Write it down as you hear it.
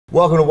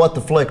Welcome to What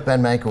the Flick.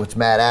 Ben Mankiewicz,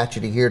 Matt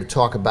Atchity here to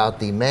talk about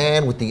the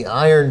man with the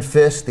iron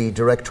fist, the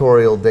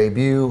directorial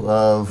debut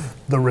of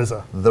the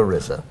RZA. The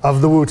RZA.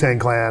 Of the Wu-Tang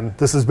Clan.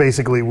 This is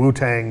basically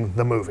Wu-Tang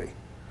the movie.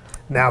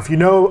 Now, if you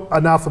know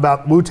enough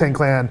about Wu-Tang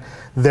Clan,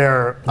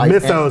 their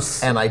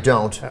mythos... And I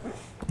don't.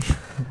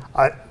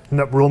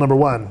 Rule number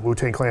one,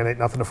 Wu-Tang Clan ain't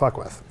nothing to fuck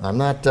with. I'm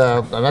not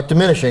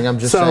diminishing, I'm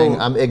just saying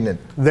I'm ignorant.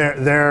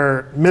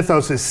 Their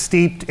mythos is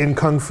steeped in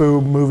Kung Fu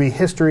movie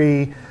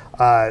history.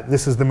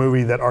 This is the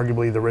movie that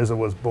arguably the RZA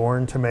was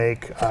born to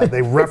make.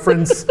 They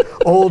reference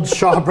old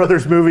Shaw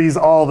Brothers movies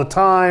all the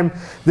time.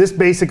 This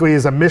basically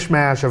is a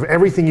mishmash of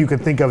everything you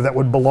could think of that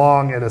would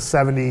belong in a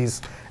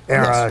 70s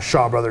era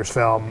Shaw Brothers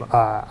film.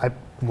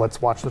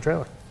 Let's watch the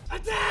trailer.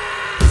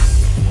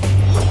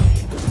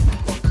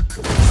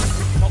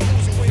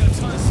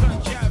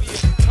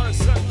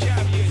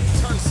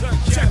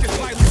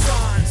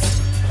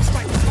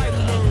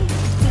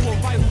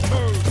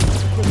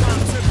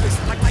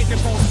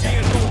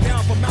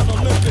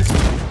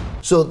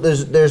 So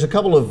there's a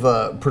couple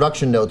of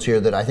production notes here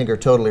that I think are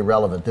totally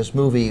relevant. This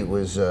movie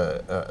was,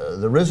 the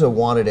RZA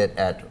wanted it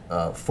at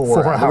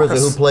 4 hours. The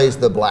RZA who plays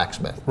the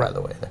blacksmith, by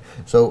the way.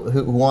 So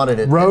who wanted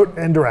it. Wrote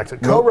and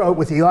directed. Co-wrote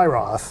with Eli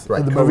Roth.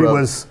 Right, the movie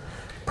was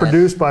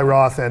produced by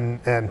Roth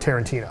and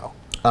Tarantino.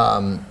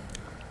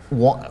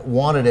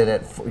 Wanted it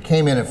at,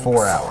 came in at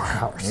 4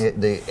 hours.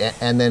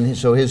 And then,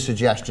 so his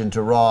suggestion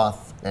to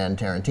Roth and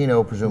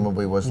Tarantino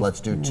presumably was, let's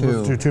do two.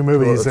 Let's do two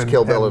movies. Let's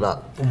Kill Bill it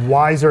up.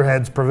 Wiser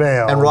heads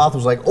prevail. And Roth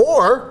was like,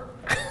 or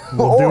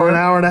we'll do an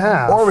hour and a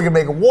half. Or we could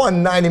make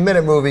one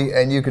 90-minute movie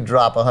and you could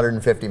drop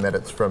 150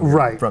 minutes from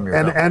your, from your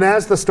film. And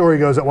as the story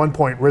goes, at one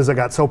point RZA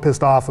got so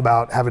pissed off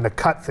about having to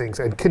cut things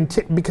and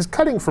because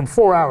cutting from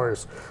 4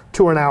 hours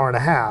to an hour and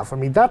a half, I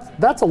mean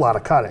that's a lot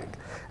of cutting.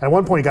 And at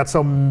one point he got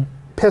so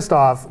pissed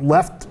off,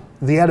 left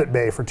the edit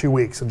bay for 2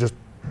 weeks and just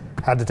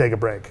had to take a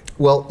break.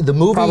 Well, the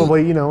movie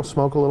probably, you know,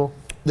 smoke a little.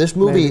 This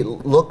movie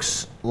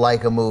looks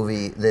like a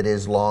movie that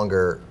is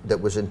longer, that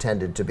was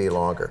intended to be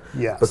longer.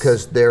 Yes.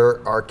 Because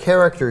there are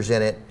characters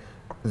in it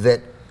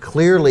that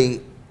clearly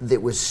that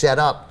was set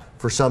up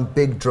for some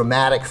big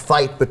dramatic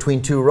fight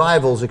between two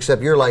rivals,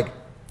 except you're like,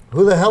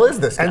 who the hell is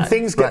this guy? And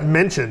things get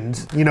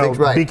mentioned, you know,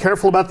 be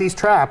careful about these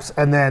traps,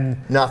 and then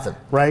nothing.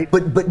 Right?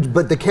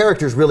 But the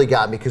characters really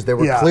got me because there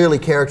were clearly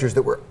characters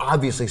that were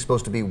obviously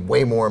supposed to be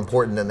way more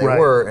important than they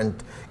were,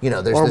 and you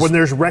know, there's when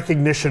there's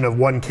recognition of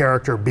one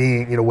character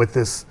being, you know, with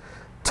this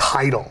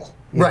title,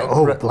 you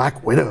know,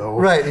 Black Widow,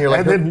 right? And you're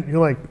like, and then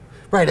you're like,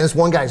 right, and this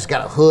one guy's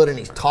got a hood and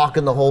he's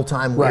talking the whole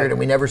time weird, and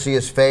we never see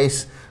his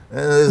face.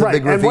 There's a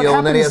big reveal,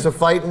 and then he has a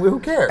fight, and who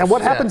cares? And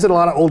what happens in a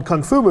lot of old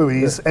Kung Fu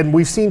movies, and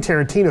we've seen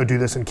Tarantino do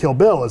this in Kill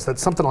Bill, is that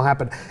something will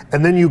happen,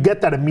 and then you get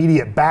that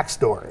immediate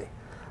backstory,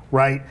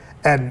 right?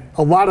 And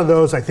a lot of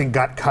those, I think,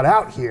 got cut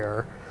out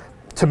here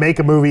to make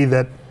a movie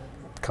that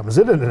comes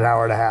in an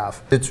hour and a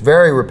half. It's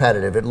very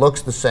repetitive. It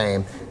looks the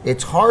same.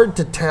 It's hard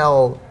to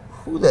tell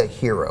who the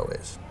hero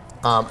is.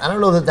 I don't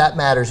know that that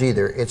matters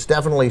either. It's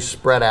definitely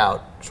spread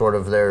out, sort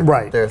of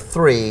their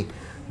three,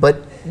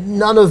 but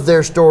none of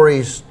their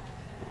stories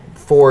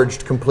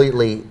forged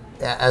completely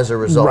as a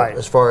result,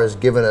 as far as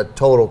giving a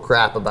total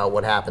crap about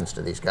what happens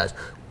to these guys.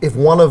 If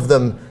one of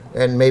them,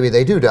 and maybe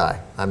they do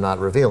die, I'm not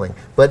revealing,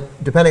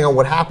 but depending on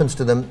what happens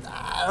to them,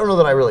 I don't know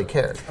that I really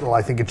care. Well,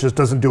 I think it just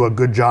doesn't do a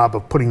good job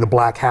of putting the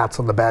black hats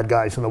on the bad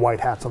guys and the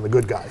white hats on the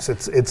good guys.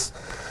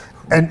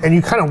 And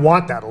you kind of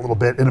want that a little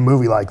bit in a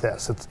movie like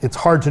this. It's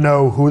hard to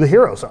know who the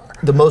heroes are.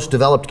 The most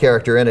developed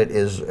character in it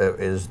is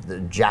the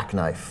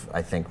Jackknife,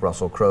 I think,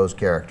 Russell Crowe's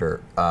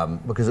character,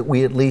 because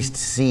we at least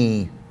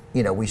see,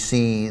 you know, we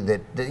see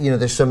that, you know,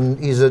 there's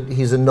some, he's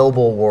a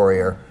noble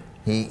warrior.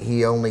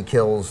 He only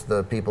kills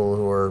the people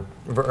who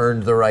have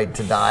earned the right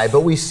to die,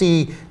 but we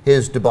see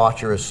his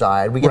debaucherous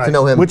side. We get to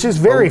know him, which is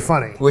very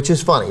funny. Which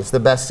is funny. It's the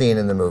best scene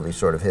in the movie,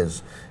 sort of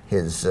his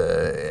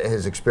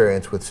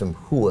experience with some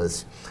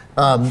hooas.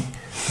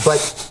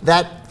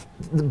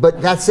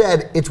 But that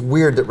said, it's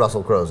weird that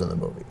Russell Crowe's in the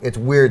movie. It's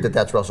weird that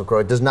that's Russell Crowe.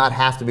 It does not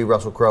have to be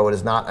Russell Crowe. It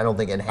is not, I don't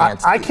think,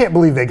 enhanced. I can't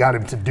believe they got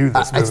him to do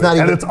this movie. It's not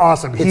even, and it's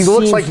awesome. He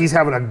looks like he's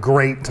having a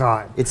great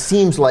time. It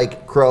seems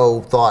like Crowe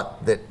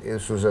thought that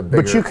this was a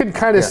bigger... But you can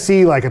kind of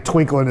see like a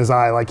twinkle in his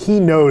eye, like he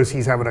knows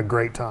he's having a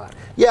great time.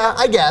 Yeah,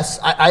 I guess.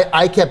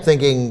 I kept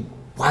thinking,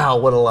 wow,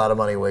 what a lot of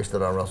money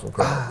wasted on Russell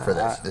Crowe for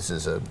this. This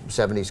is a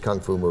 70s Kung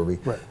Fu movie.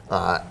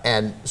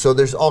 And so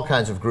there's all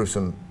kinds of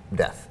gruesome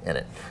death in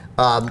it.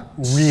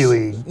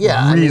 Really,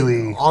 yeah,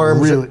 really,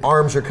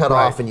 arms are cut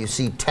off, and you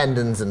see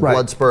tendons and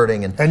blood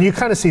spurting, and you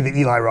kind of see the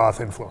Eli Roth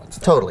influence.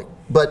 Totally,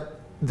 but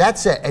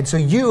that's it. And so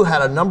you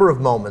had a number of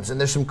moments, and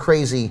there's some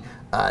crazy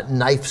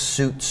knife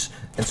suits,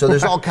 and so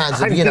there's all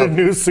kinds of, you know, I need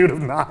a new suit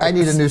of knives. I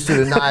need a new suit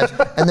of knives,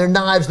 and they're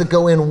knives that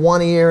go in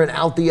one ear and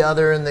out the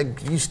other,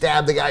 and you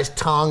stab the guy's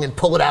tongue and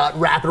pull it out,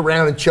 wrap it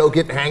around and choke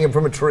it and hang him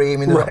from a tree. I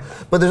mean,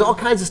 but there's all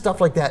kinds of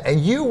stuff like that,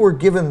 and you were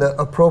given the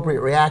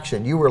appropriate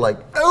reaction. You were like,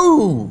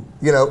 oh,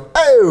 you know,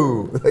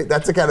 oh,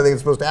 that's the kind of thing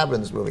that's supposed to happen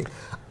in this movie.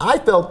 I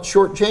felt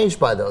shortchanged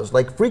by those.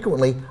 Like,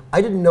 frequently,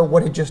 I didn't know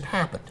what had just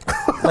happened.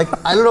 like,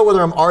 I don't know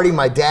whether I'm already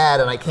my dad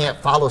and I can't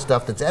follow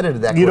stuff that's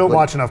edited that quickly. You don't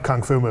watch enough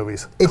kung fu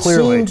movies, It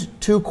clearly.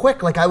 seemed too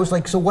quick. Like, I was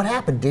like, so what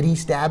happened? Did he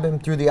stab him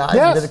through the eyes?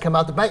 Yes. Did it come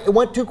out the back? It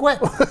went too quick.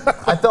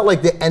 I felt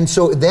like, and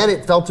so then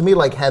it felt to me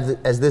like,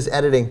 as this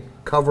editing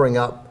covering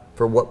up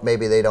for what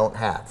maybe they don't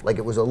have. Like,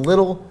 it was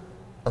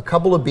a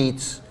couple of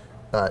beats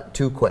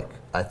too quick,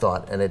 I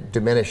thought, and it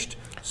diminished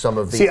some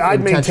of the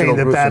intentional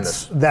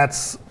gruesomeness.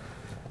 that's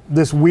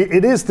this weird.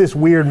 It is this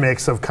weird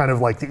mix of kind of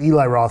like the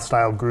Eli Roth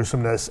style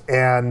gruesomeness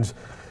and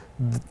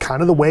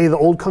kind of the way the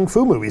old kung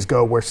fu movies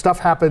go, where stuff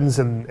happens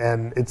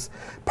and it's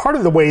part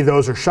of the way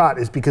those are shot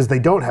is because they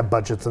don't have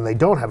budgets and they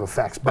don't have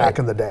effects back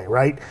in the day,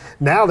 right?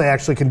 Now they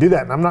actually can do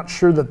that, and I'm not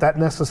sure that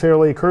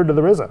necessarily occurred to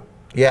the RZA.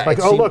 Yeah, like,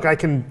 oh look, I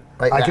can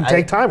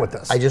take time with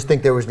this. I just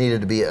think there needed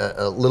to be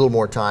a little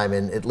more time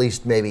in at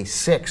least maybe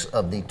 6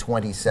 of the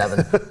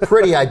 27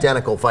 pretty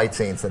identical fight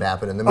scenes that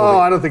happen in the movie. Oh,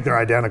 I don't think they're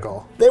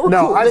identical. They were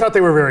cool. I thought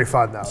they were very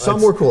fun though.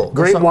 Some were cool.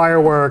 Great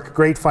wire work,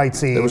 great fight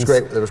scenes.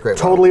 There was great.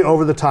 Totally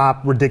over the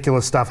top,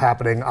 ridiculous stuff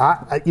happening.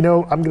 I'm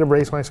going to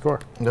raise my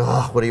score.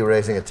 Oh, what are you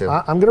raising it to?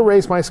 I'm going to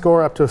raise my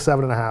score up to a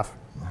 7.5.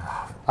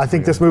 I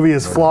think this movie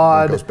is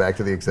flawed. It goes back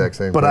to the exact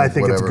same but thing. I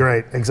think it's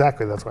great.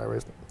 Exactly, that's why I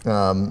raised it.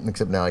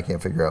 Except now I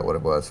can't figure out what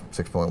it was.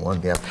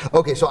 6.1, yeah.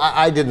 Okay, so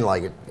I didn't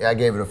like it. I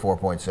gave it a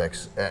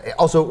 4.6.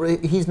 Also,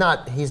 he's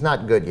not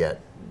good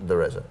yet, the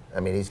RZA. I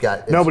mean, he's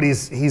got... No, but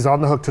he's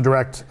on the hook to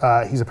direct.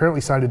 He's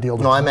apparently signed a deal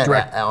to direct. No, I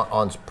meant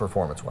on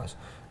performance-wise.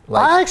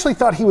 Like, I actually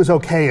thought he was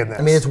okay in this.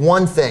 I mean, it's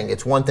one thing,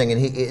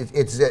 and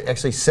it's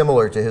actually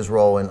similar to his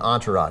role in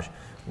Entourage,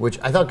 which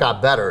I thought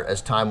got better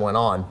as time went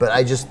on.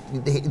 But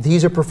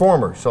he's a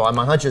performer, so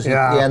my hunch is he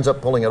ends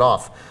up pulling it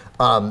off.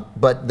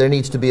 But there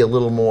needs to be a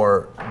little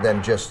more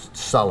than just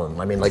sullen.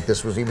 I mean, like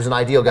he was an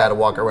ideal guy to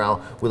walk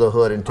around with a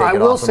hood and take it off. I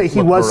will say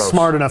he was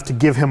smart enough to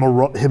give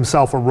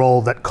himself a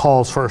role that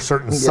calls for a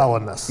certain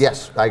sullenness.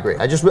 Yes, I agree.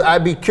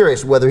 I'd be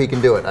curious whether he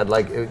can do it. I'd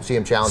like to see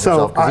him challenge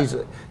himself,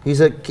 because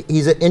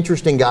he's an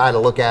interesting guy to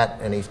look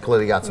at, and he's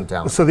clearly got some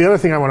talent. So the other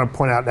thing I want to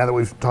point out now that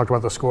we've talked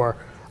about the score,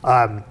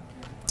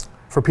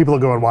 for people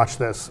to go and watch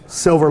this,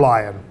 Silver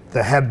Lion,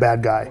 the head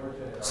bad guy,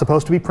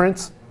 supposed to be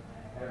Prince.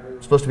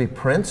 Supposed to be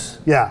Prince?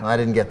 Yeah. I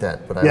didn't get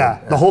that. But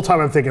the whole time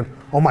I'm thinking,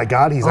 oh my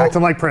God, he's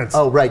acting like Prince.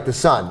 Oh, right, the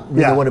son.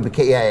 Yeah. The one who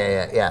became,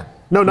 yeah.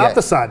 No, not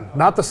the son.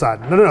 Not the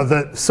son. No,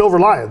 the Silver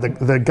Lion,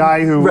 the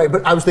guy who... Right,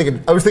 but I was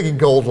thinking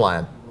Gold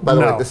Lion. By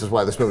the way, this is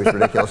why this movie's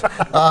ridiculous.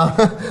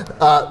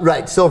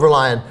 Right, Silver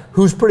Lion,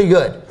 who's pretty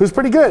good.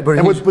 But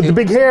and with the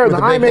big hair, and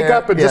the eye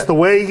makeup, and just the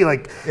way he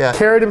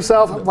carried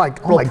himself. I'm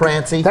like, oh my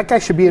prancy. God, that guy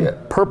should be in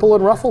purple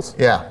and ruffles.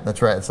 Yeah,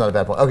 that's right. It's not a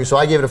bad point. Okay, so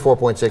I gave it a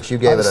 4.6. You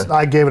gave it a...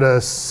 I gave it a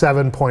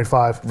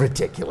 7.5.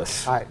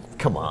 Ridiculous.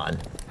 Come on.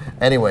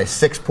 Anyway,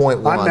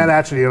 6.1. I'm Matt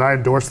Atchity, and I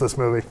endorse this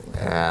movie.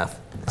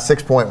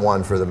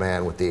 6.1 for the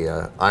man with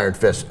the iron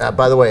fist.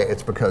 By the way,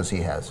 it's because he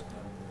has...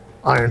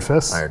 Iron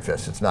fist? Iron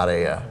fist. It's not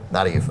a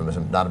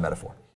euphemism, not a metaphor.